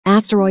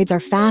Asteroids are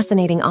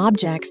fascinating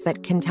objects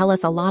that can tell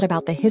us a lot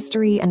about the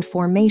history and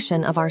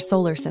formation of our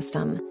solar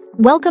system.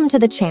 Welcome to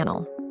the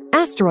channel.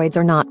 Asteroids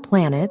are not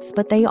planets,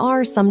 but they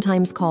are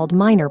sometimes called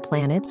minor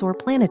planets or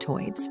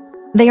planetoids.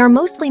 They are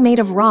mostly made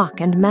of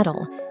rock and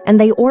metal, and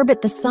they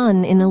orbit the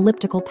sun in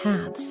elliptical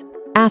paths.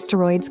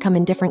 Asteroids come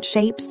in different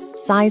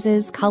shapes,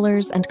 sizes,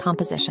 colors, and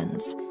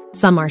compositions.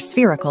 Some are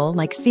spherical,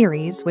 like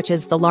Ceres, which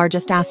is the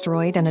largest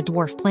asteroid and a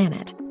dwarf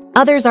planet.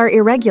 Others are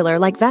irregular,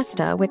 like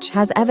Vesta, which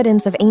has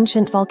evidence of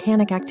ancient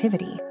volcanic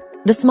activity.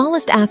 The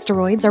smallest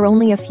asteroids are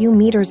only a few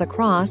meters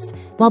across,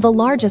 while the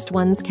largest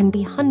ones can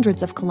be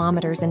hundreds of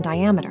kilometers in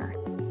diameter.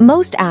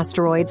 Most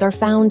asteroids are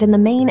found in the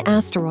main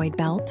asteroid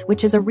belt,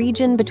 which is a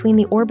region between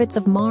the orbits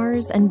of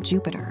Mars and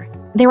Jupiter.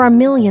 There are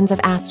millions of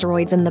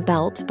asteroids in the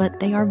belt, but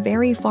they are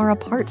very far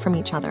apart from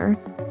each other.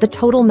 The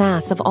total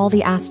mass of all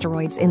the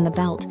asteroids in the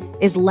belt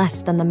is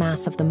less than the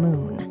mass of the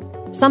Moon.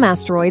 Some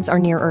asteroids are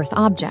near-Earth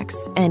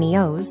objects,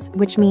 NEOs,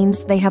 which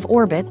means they have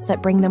orbits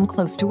that bring them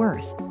close to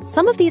Earth.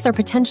 Some of these are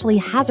potentially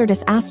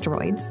hazardous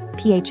asteroids,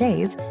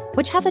 PHAs,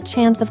 which have a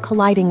chance of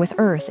colliding with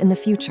Earth in the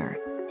future.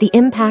 The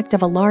impact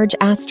of a large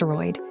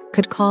asteroid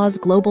could cause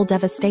global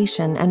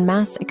devastation and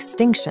mass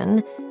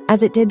extinction,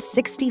 as it did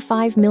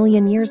 65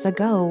 million years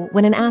ago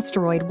when an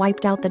asteroid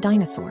wiped out the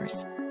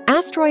dinosaurs.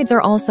 Asteroids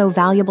are also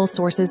valuable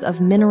sources of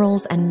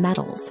minerals and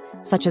metals,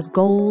 such as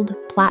gold,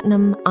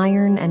 platinum,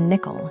 iron, and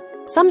nickel.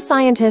 Some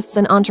scientists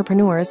and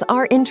entrepreneurs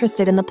are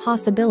interested in the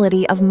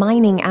possibility of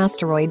mining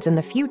asteroids in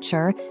the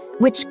future,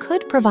 which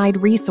could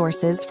provide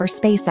resources for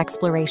space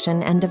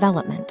exploration and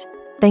development.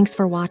 Thanks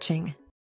for watching.